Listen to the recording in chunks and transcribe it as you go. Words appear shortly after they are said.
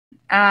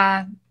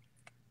If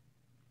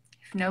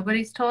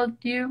nobody's told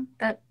you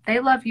that they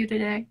love you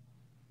today,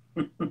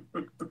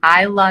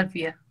 I love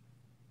you.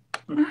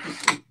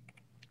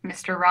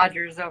 Mr.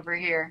 Rogers over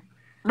here.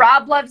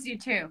 Rob loves you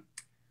too.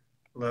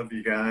 Love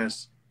you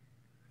guys.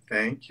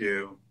 Thank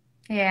you.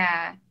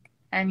 Yeah.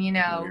 And you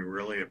know, we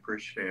really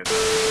appreciate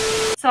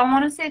it. So I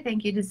want to say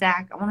thank you to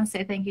Zach. I want to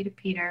say thank you to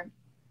Peter.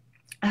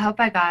 I hope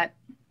I got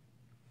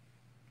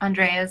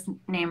Andrea's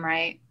name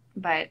right,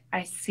 but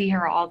I see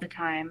her all the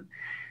time.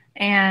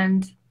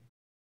 And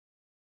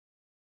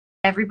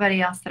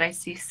everybody else that I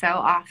see so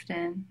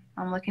often.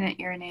 I'm looking at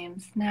your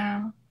names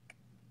now.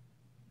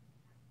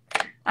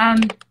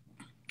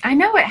 I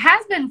know it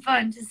has been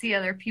fun to see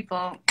other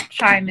people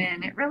chime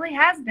in. It really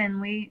has been.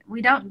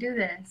 We don't do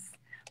this.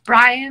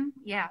 Brian,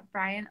 yeah,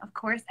 Brian, of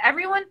course.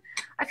 Everyone,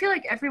 I feel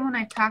like everyone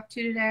I talked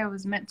to today I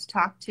was meant to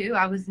talk to.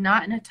 I was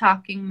not in a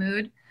talking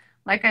mood.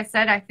 Like I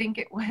said, I think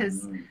it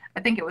was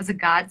a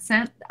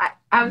godsend.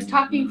 I was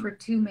talking for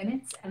 2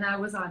 minutes and I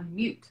was on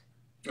mute.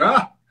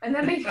 Ah! And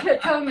then they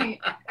told me,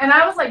 and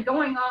I was like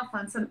going off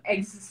on some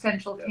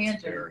existential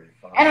tangent.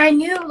 And I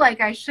knew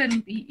like I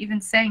shouldn't be even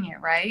saying it,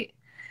 right?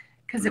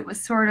 Because it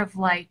was sort of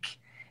like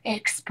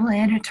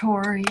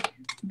explanatory,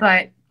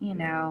 but you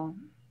know,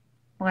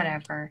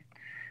 whatever.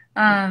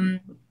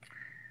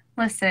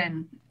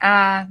 Listen,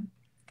 if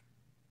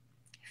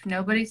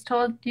nobody's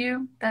told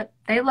you that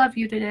they love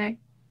you today,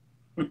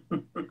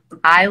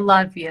 I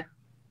love you.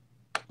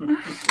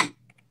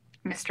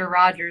 Mr.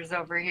 Rogers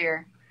over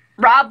here.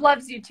 Rob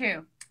loves you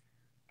too.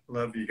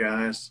 Love you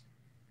guys.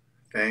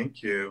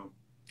 Thank you.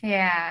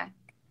 Yeah.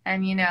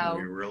 And you know,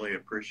 we really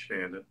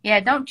appreciate it. Yeah,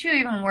 don't you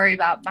even worry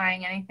about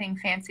buying anything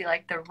fancy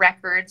like the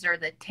records or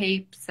the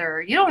tapes,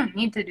 or you don't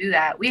need to do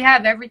that. We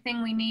have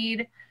everything we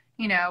need.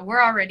 You know,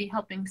 we're already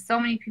helping so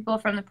many people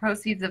from the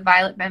proceeds of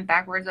Violet Bent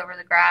Backwards Over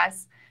the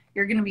Grass.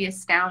 You're going to be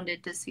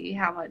astounded to see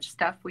how much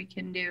stuff we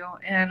can do.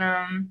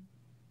 And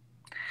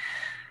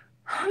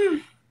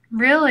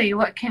really,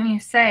 what can you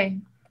say?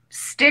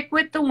 Stick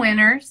with the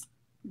winners.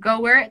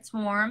 Go where it's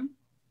warm.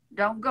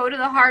 Don't go to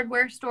the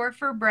hardware store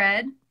for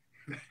bread.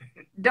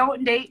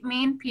 Don't date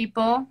mean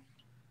people.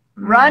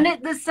 Run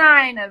at the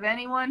sign of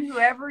anyone who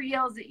ever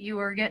yells at you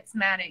or gets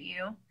mad at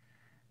you.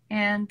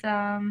 And,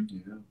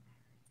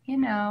 you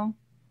know,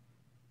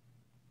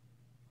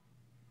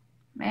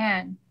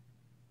 man,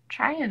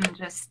 try and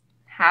just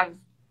have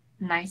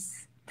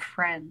nice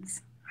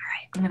friends. All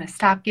right, I'm going to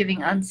stop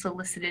giving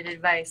unsolicited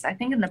advice. I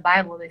think in the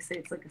Bible they say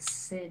it's like a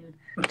sin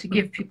to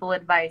give people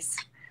advice.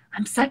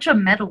 I'm such a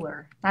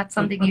meddler. That's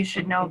something you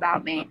should know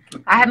about me.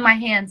 I have my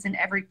hands in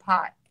every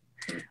pot.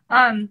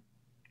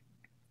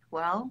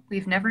 Well,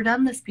 we've never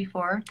done this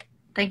before.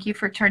 Thank you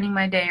for turning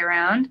my day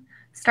around.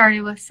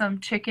 Started with some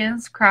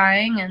chickens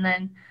crying and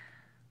then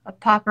a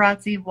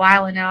paparazzi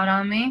wiling out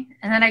on me.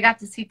 And then I got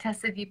to see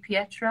Tessa Di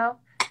Pietro.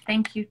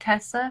 Thank you,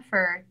 Tessa,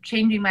 for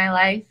changing my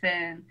life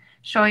and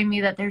showing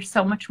me that there's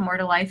so much more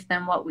to life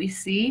than what we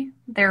see.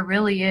 There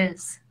really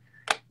is.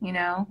 You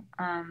know,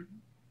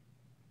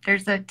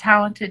 there's a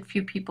talented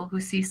few people who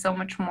see so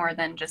much more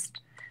than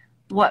just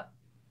what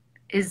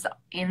is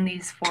in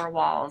these four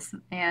walls.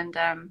 And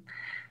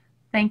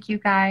thank you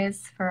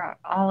guys for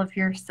all of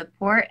your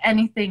support.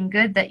 Anything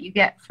good that you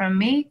get from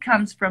me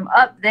comes from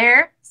up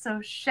there.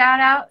 So shout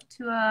out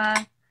to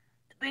the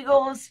big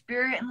old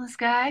spirit in the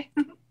sky.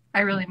 I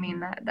really mean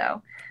that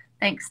though.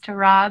 Thanks to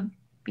Rob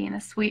being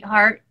a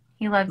sweetheart.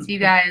 He loves you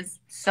guys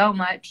so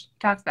much. He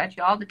talks about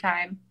you all the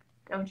time,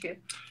 don't you?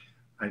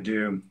 I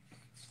do.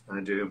 I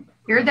do.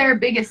 You're their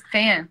biggest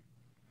fan.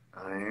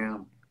 I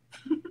am.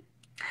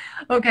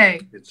 Okay.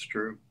 It's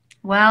true.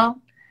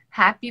 Well,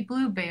 happy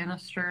Blue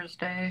Banisters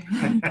Day.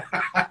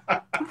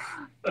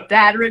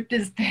 Dad ripped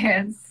his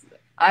pants.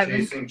 I've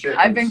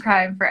been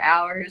crying for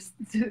hours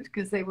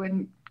because they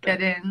wouldn't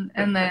get in.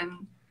 And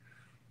then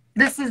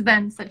this has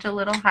been such a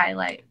little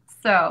highlight.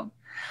 So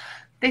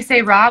they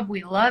say, Rob,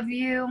 we love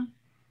you.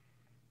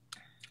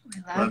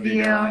 We love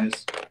you.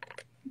 Guys.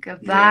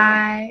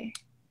 Goodbye.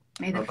 Yeah.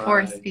 May the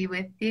force be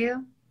with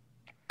you.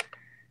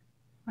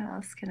 What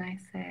else can I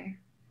say?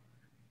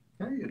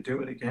 Yeah, you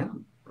do it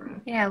again.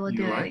 Right? Yeah, we'll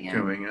do it again. You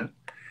like doing it.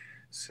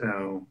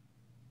 So.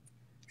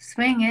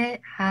 Swing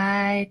it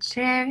high,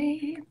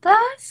 cherry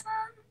blossom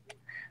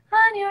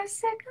on your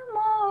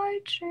sycamore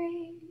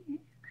tree.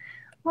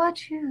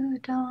 What you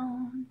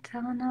don't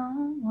tell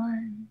no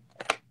one,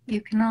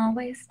 you can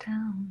always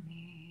tell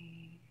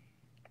me.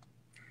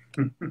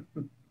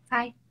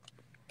 Bye.